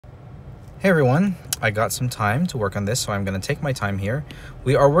Hey everyone, I got some time to work on this, so I'm going to take my time here.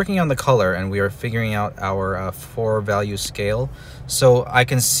 We are working on the color and we are figuring out our 4-value scale. So I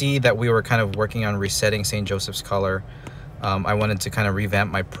can see that we were kind of working on resetting St. Joseph's color. I wanted to kind of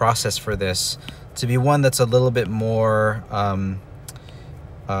revamp my process for this to be one that's a little bit more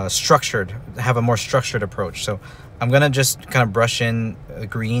structured, have a more structured approach. So I'm going to just kind of brush in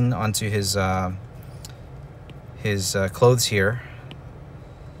green onto his clothes here.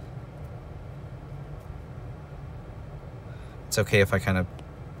 It's okay if I kind of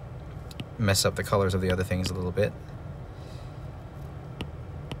mess up the colors of the other things a little bit.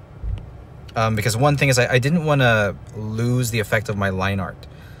 Because one thing is I didn't want to lose the effect of my line art.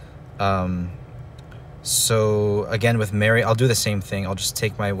 So again, with Mary, I'll do the same thing. I'll just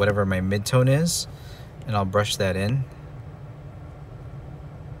take my whatever my midtone is and I'll brush that in.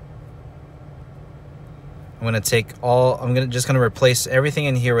 I'm just gonna replace everything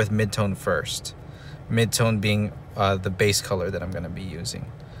in here with midtone first. Midtone being the base color that I'm going to be using.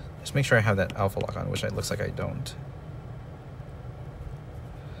 Just make sure I have that alpha lock on, which it looks like I don't.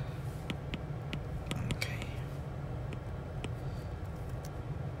 Okay.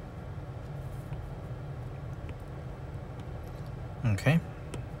 Okay.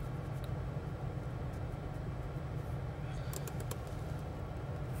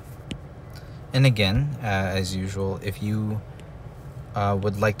 And again, as usual, if you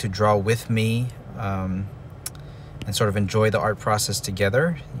would like to draw with me and sort of enjoy the art process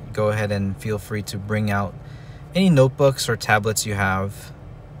together, go ahead and feel free to bring out any notebooks or tablets you have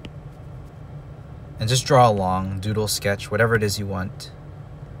and just draw along, doodle, sketch, whatever it is you want.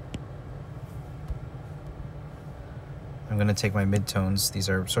 I'm going to take my midtones. These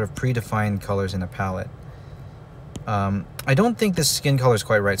are sort of predefined colors in a palette. I don't think this skin color is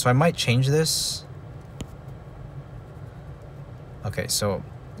quite right, so I might change this. Okay, so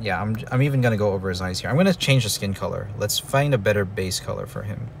yeah, I'm even gonna go over his eyes here. I'm gonna change the skin color. Let's find a better base color for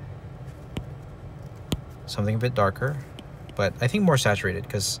him. Something a bit darker, but I think more saturated,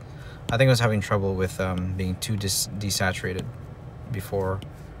 because I think I was having trouble with being too desaturated before.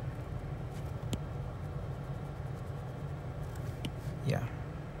 Yeah,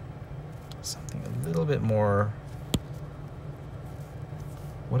 something a little bit more.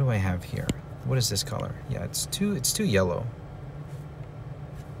 What do I have here? What is this color? Yeah, it's too yellow.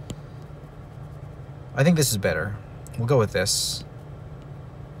 I think this is better. We'll go with this.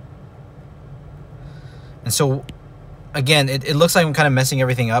 And so, again, it looks like I'm kind of messing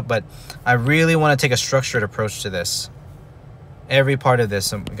everything up, but I really want to take a structured approach to this. Every part of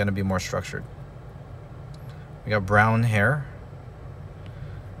this, I'm going to be more structured. We got brown hair.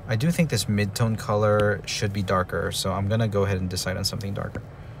 I do think this mid-tone color should be darker, so I'm going to go ahead and decide on something darker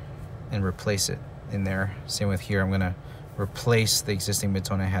and replace it in there. Same with here. I'm going to replace the existing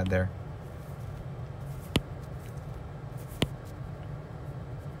mid-tone I had there.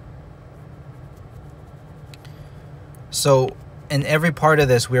 So in every part of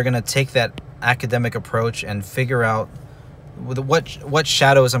this, we're going to take that academic approach and figure out what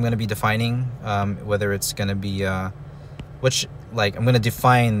shadows I'm going to be defining, whether it's going to be I'm going to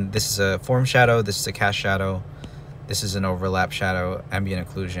define this is a form shadow, this is a cast shadow, this is an overlap shadow, ambient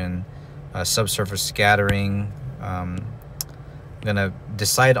occlusion, subsurface scattering. I'm going to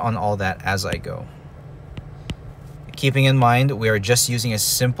decide on all that as I go. Keeping in mind, we are just using a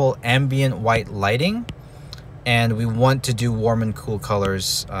simple ambient white lighting, and we want to do warm and cool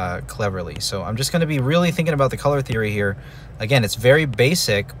colors cleverly. So I'm just going to be really thinking about the color theory here. Again, it's very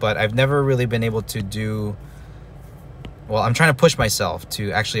basic, but I've never really been able to do... Well, I'm trying to push myself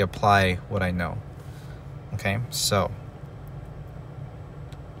to actually apply what I know. Okay, so...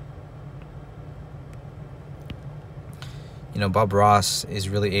 You know, Bob Ross is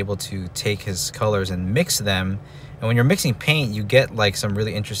really able to take his colors and mix them. And when you're mixing paint, you get like some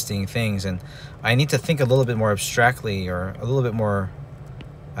really interesting things. And I need to think a little bit more abstractly, or a little bit more,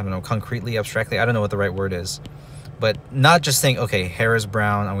 I don't know, concretely, abstractly. I don't know what the right word is. But not just think, okay, hair is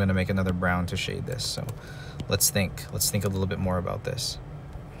brown, I'm going to make another brown to shade this. So let's think a little bit more about this.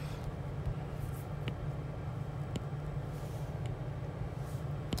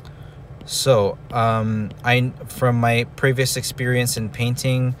 So from my previous experience in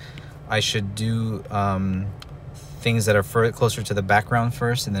painting, I should do things that are closer to the background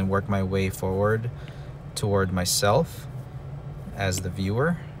first, and then work my way forward toward myself as the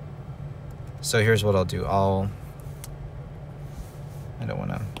viewer. So here's what I'll do. I don't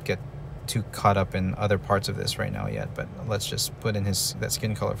want to get too caught up in other parts of this right now yet, but let's just put in that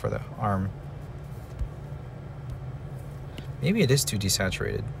skin color for the arm. Maybe it is too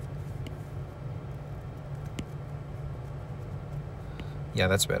desaturated. Yeah,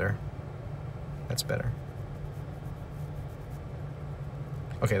 that's better. that's better.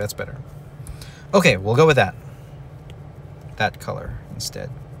 Okay, that's better. Okay, we'll go with that. That color instead.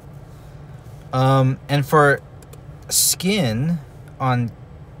 And for skin on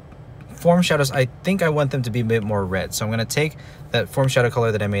form shadows, I think I want them to be a bit more red. So I'm going to take that form shadow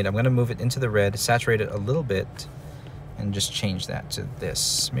color that I made, I'm going to move it into the red, saturate it a little bit, and just change that to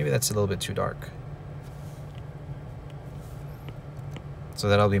this. Maybe that's a little bit too dark. So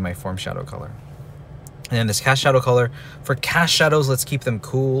that'll be my form shadow color. And then this cast shadow color, for cast shadows, let's keep them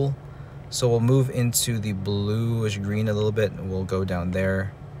cool. So we'll move into the bluish green a little bit, and we'll go down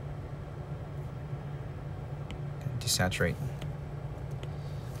there. Desaturate.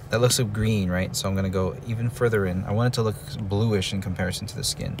 That looks so green, right? So I'm gonna go even further in. I want it to look bluish in comparison to the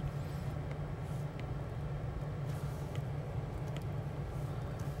skin.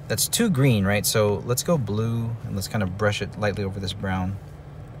 That's too green, right? So let's go blue and let's kind of brush it lightly over this brown.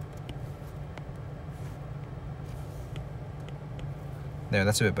 There,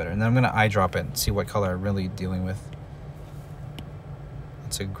 that's a bit better. And then I'm gonna eyedrop it and see what color I'm really dealing with.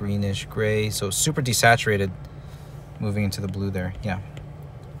 It's a greenish gray, so super desaturated, moving into the blue there. Yeah.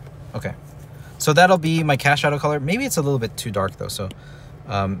 Okay. So that'll be my cast shadow color. Maybe it's a little bit too dark though, so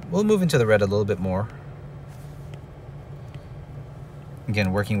we'll move into the red a little bit more.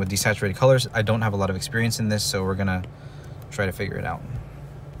 Again, working with desaturated colors. I don't have a lot of experience in this, so we're gonna try to figure it out.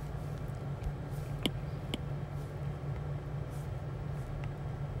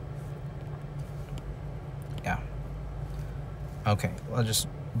 Yeah. Okay, I'll just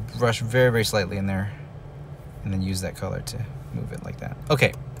brush very, very slightly in there and then use that color to move it like that.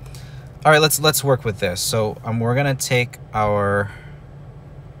 Okay. All right, let's work with this. So we're gonna take our,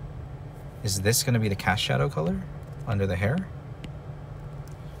 is this gonna be the cast shadow color under the hair?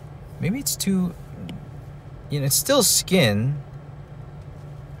 Maybe it's too, you know, it's still skin.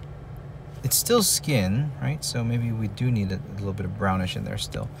 It's still skin, right? So maybe we do need a little bit of brownish in there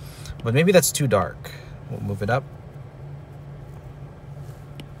still. But maybe that's too dark. We'll move it up.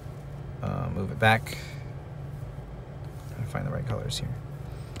 Move it back. Trying to find the right colors here.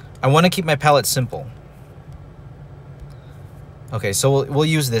 I want to keep my palette simple. Okay, so we'll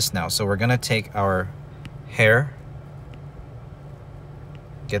use this now. So we're gonna take our hair,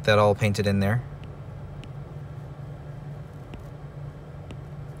 get that all painted in there.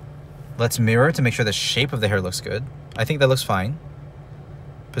 Let's mirror to make sure the shape of the hair looks good. I think that looks fine.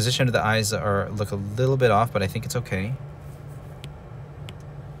 Position of the eyes look a little bit off, but I think it's okay.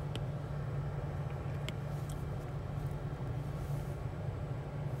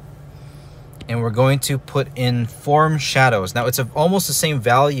 And we're going to put in form shadows. Now it's almost the same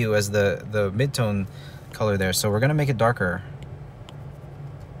value as the mid-tone color there, so we're gonna make it darker.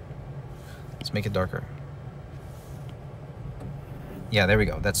 Let's make it darker. Yeah, there we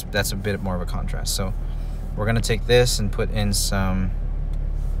go. That's a bit more of a contrast. So we're gonna take this and put in some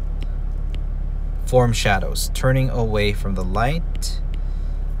form shadows, turning away from the light.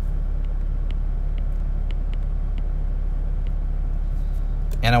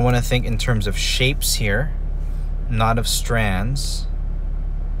 And I want to think in terms of shapes here, not of strands.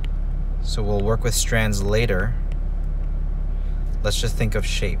 So we'll work with strands later. Let's just think of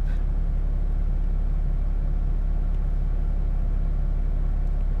shape.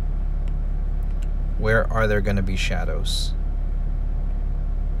 Where are there going to be shadows?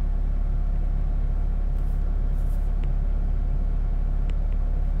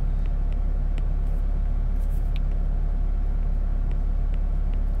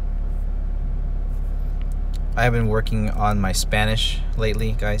 I have been working on my Spanish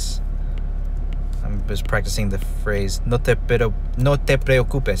lately, guys. I'm just practicing the phrase no te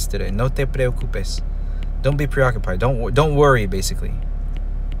preocupes today. No te preocupes. Don't be preoccupied. Don't worry, basically.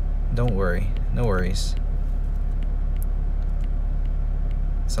 Don't worry. No worries.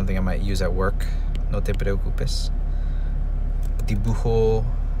 Something I might use at work. No te preocupes.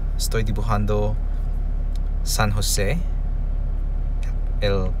 Estoy dibujando San Jose,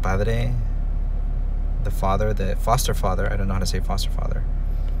 el padre, the father, the foster father, I don't know how to say foster father,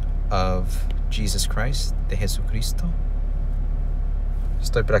 of Jesus Christ, de Jesucristo.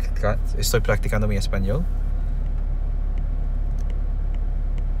 Estoy practicando mi español.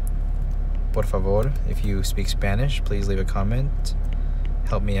 Por favor, if you speak Spanish, please leave a comment.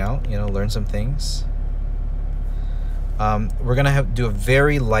 Help me out, you know, learn some things. We're gonna do a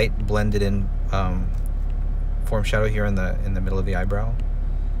very light blended in form shadow here in the middle of the eyebrow.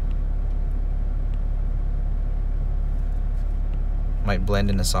 Might blend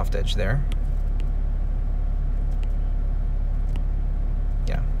in a soft edge there.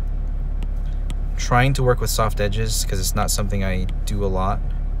 Yeah. Trying to work with soft edges because it's not something I do a lot.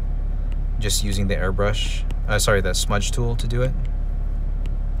 just using the airbrush, sorry, the smudge tool to do it.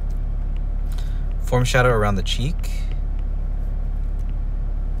 Form shadow around the cheek.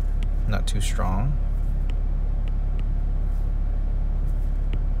 Not too strong.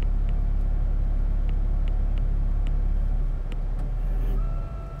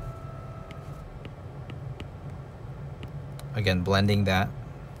 Again, blending that.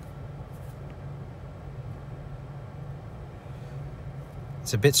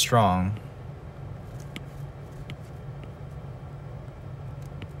 It's a bit strong.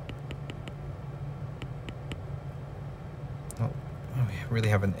 Oh, we really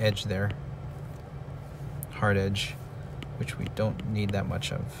have an edge there. Hard edge, which we don't need that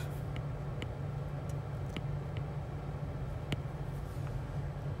much of.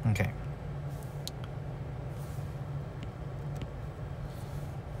 Okay.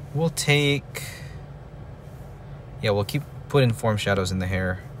 We'll take, yeah, we'll keep putting form shadows in the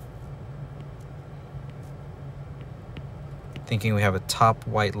hair. Thinking we have a top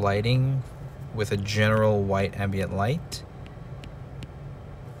white lighting with a general white ambient light.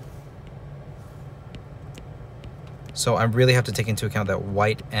 So I really have to take into account that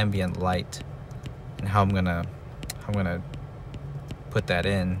white ambient light and how I'm gonna put that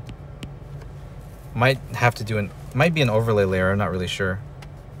in. Might have to do might be an overlay layer, I'm not really sure.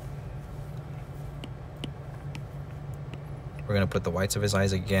 We're gonna put the whites of his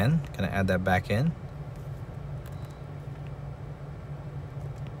eyes again. Gonna add that back in.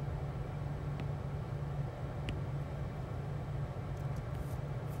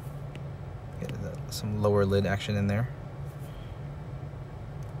 Get some lower lid action in there.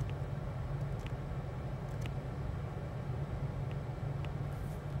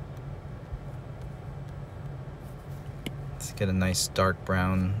 Let's get a nice dark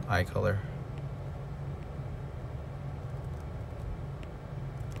brown eye color.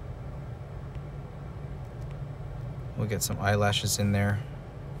 We'll get some eyelashes in there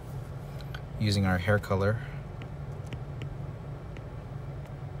using our hair color.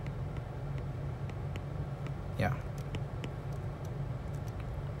 Yeah.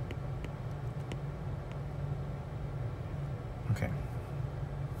 Okay.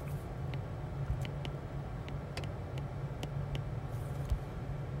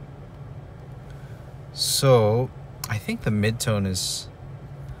 So, I think the midtone is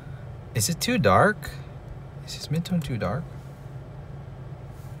it too dark? Is his midtone too dark?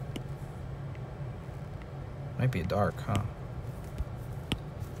 Might be dark, huh?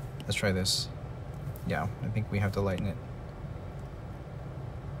 Let's try this. Yeah, I think we have to lighten it.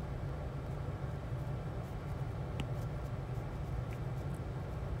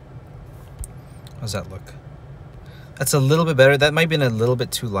 How's that look? That's a little bit better. That might have been a little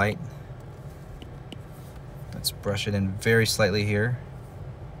bit too light. Let's brush it in very slightly here.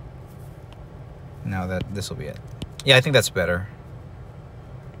 Now this will be it. Yeah, I think that's better.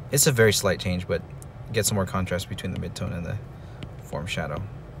 It's a very slight change, but get some more contrast between the midtone and the form shadow.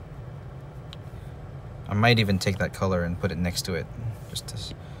 I might even take that color and put it next to it, just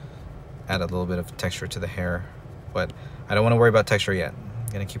to add a little bit of texture to the hair. But I don't want to worry about texture yet.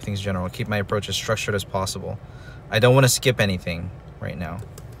 I'm gonna keep things general, keep my approach as structured as possible. I don't want to skip anything right now.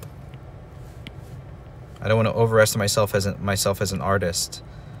 I don't want to overestimate myself as an artist.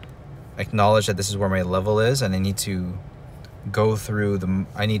 Acknowledge that this is where my level is, and I need to go through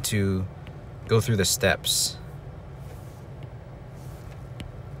the steps.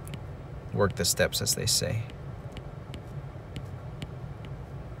 Work the steps, as they say.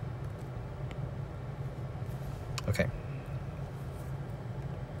 Okay.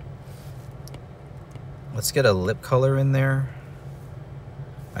 Let's get a lip color in there.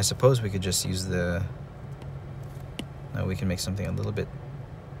 I suppose we could just use no, we can make something a little bit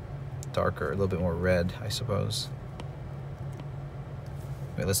darker, a little bit more red, I suppose.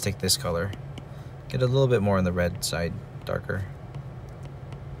 Wait, let's take this color. Get a little bit more on the red side, darker.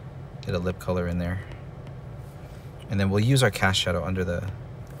 Get a lip color in there. And then we'll use our cast shadow color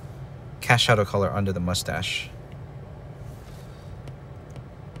under the mustache.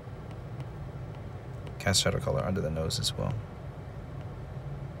 Cast shadow color under the nose as well.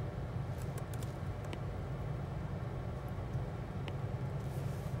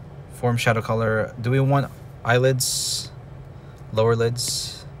 Form shadow color. Do we want eyelids? Lower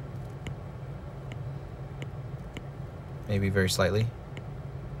lids? Maybe very slightly.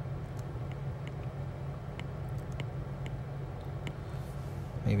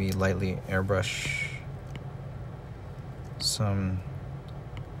 Maybe lightly airbrush some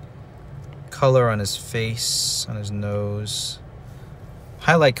color on his face, on his nose.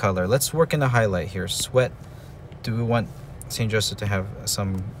 Highlight color. Let's work in the highlight here. Sweat. Do we want St. Joseph to have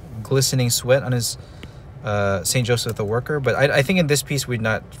some glistening sweat on his St. Joseph the Worker. But I think in this piece we're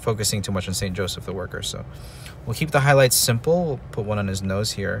not focusing too much on St. Joseph the Worker. So we'll keep the highlights simple. We'll put one on his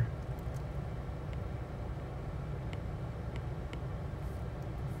nose here.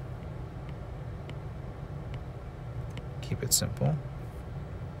 Keep it simple.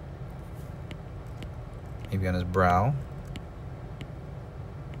 Maybe on his brow.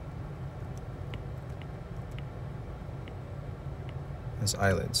 His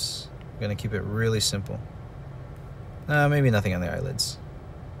eyelids. I'm gonna keep it really simple. Maybe nothing on the eyelids.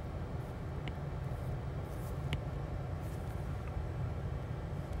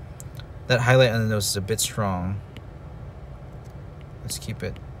 That highlight on the nose is a bit strong. Let's keep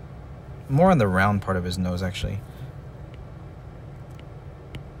it more on the round part of his nose, actually.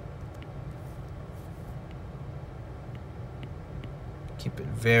 Keep it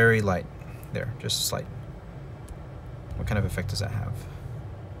very light. There, just slight. What kind of effect does that have?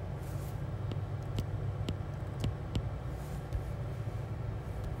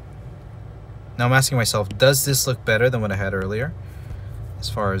 Now I'm asking myself, does this look better than what I had earlier?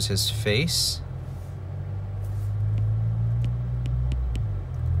 As far as his face.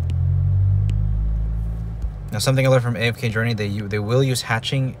 Now something I learned from AFK Journey, they will use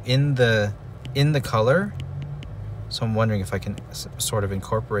hatching in the color. So I'm wondering if I can sort of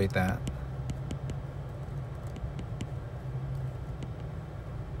incorporate that.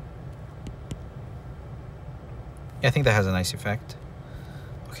 Yeah, I think that has a nice effect.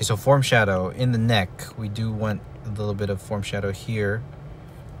 Okay, so form shadow in the neck. We do want a little bit of form shadow here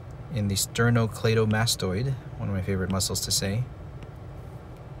in the sternocleidomastoid, one of my favorite muscles to say.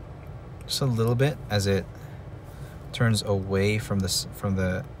 Just a little bit as it turns away from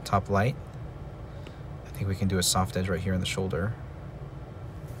the top light. I think we can do a soft edge right here in the shoulder.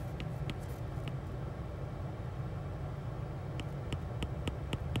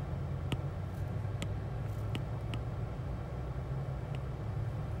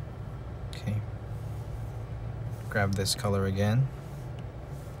 Okay. Grab this color again.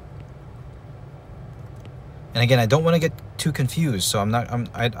 And again, I don't want to get too confused, so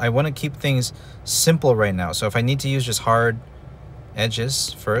I want to keep things simple right now. So if I need to use just hard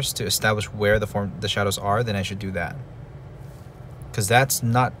edges first to establish where the shadows are, then I should do that. Because that's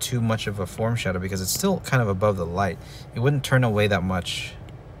not too much of a form shadow because it's still kind of above the light. It wouldn't turn away that much.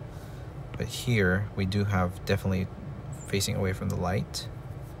 But here we do have definitely facing away from the light.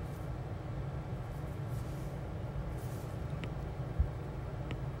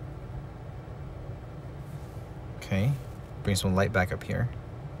 Okay, bring some light back up here.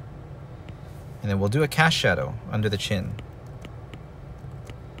 And then we'll do a cast shadow under the chin.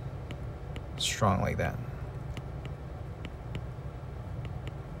 Strong like that.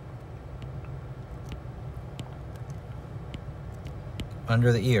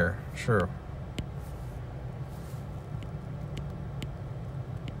 Under the ear, sure.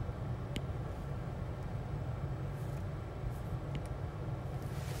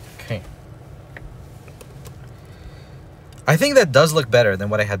 Okay. I think that does look better than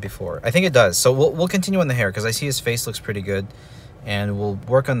what I had before. I think it does. So we'll continue on the hair because I see his face looks pretty good. And we'll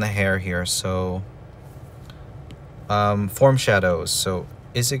work on the hair here. So form shadows. So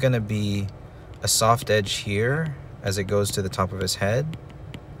is it going to be a soft edge here as it goes to the top of his head?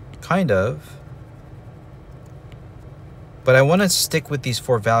 Kind of. But I want to stick with these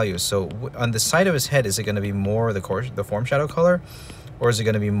 4 values. So on the side of his head, is it going to be more the form shadow color? Or is it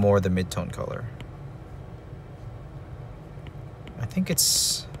going to be more the mid-tone color? I think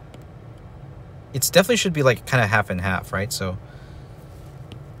it's definitely should be like kind of half and half, right? So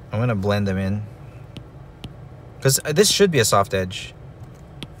I'm going to blend them in. Because this should be a soft edge.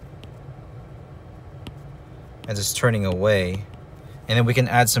 As it's turning away. And then we can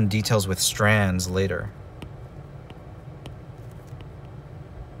add some details with strands later.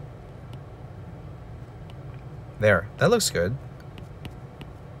 There, that looks good.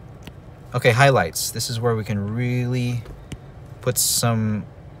 Okay, highlights. This is where we can really put some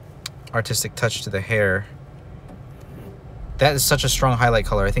artistic touch to the hair. That is such a strong highlight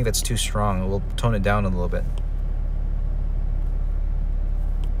color. I think that's too strong. We'll tone it down a little bit.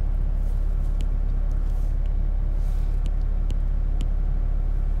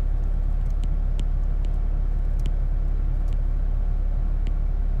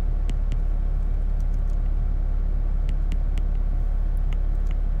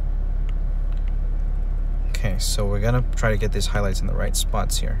 Okay, so we're gonna try to get these highlights in the right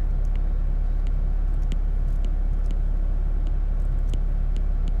spots here.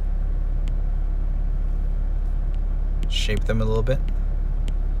 Shape them a little bit.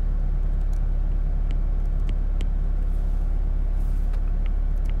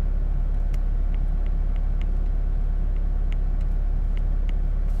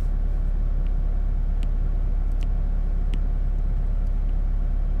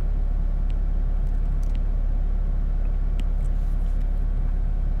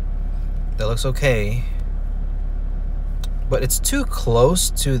 That looks okay. But it's too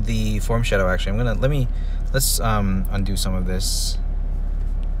close to the form shadow actually. Let's undo some of this.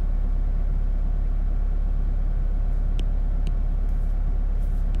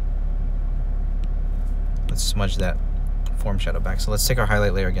 Let's smudge that form shadow back. So let's take our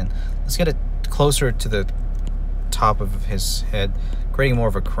highlight layer again. Let's get it closer to the top of his head, creating more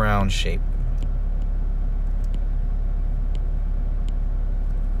of a crown shape.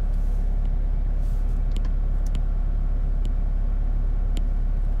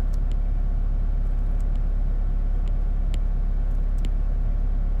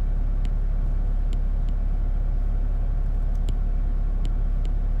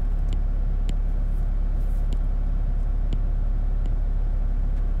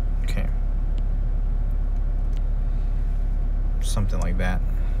 Something like that.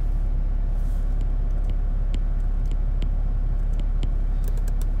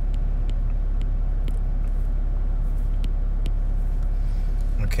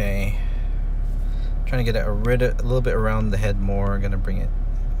 Okay. Trying to get it a little bit around the head more. I'm gonna bring it,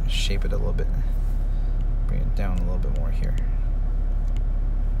 shape it a little bit. Bring it down a little bit more here.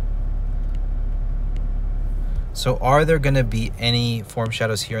 So are there gonna be any form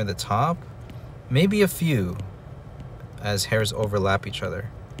shadows here in the top? Maybe a few, as hairs overlap each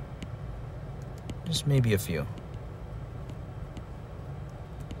other. Just maybe a few.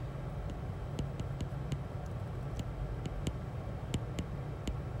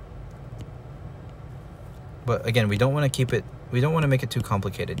 But again, we don't want to make it too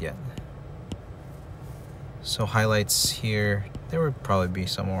complicated yet. So highlights here, there would probably be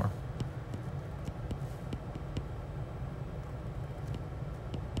some more.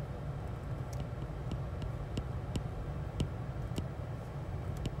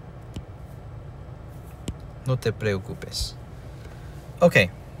 No te preocupes. Okay,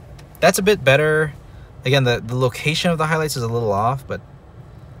 that's a bit better. Again, the location of the highlights is a little off, but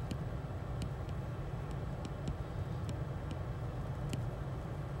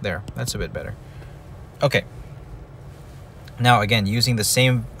there, that's a bit better. Okay. Now again, using the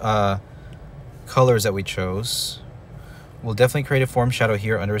same colors that we chose, we'll definitely create a form shadow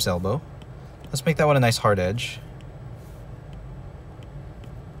here under his elbow. Let's make that one a nice hard edge.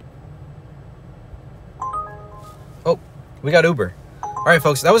 Oh, we got Uber. All right,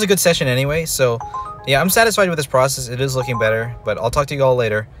 folks, that was a good session anyway. So yeah, I'm satisfied with this process. It is looking better, but I'll talk to you all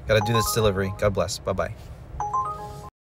later. Got to do this delivery. God bless. Bye-bye.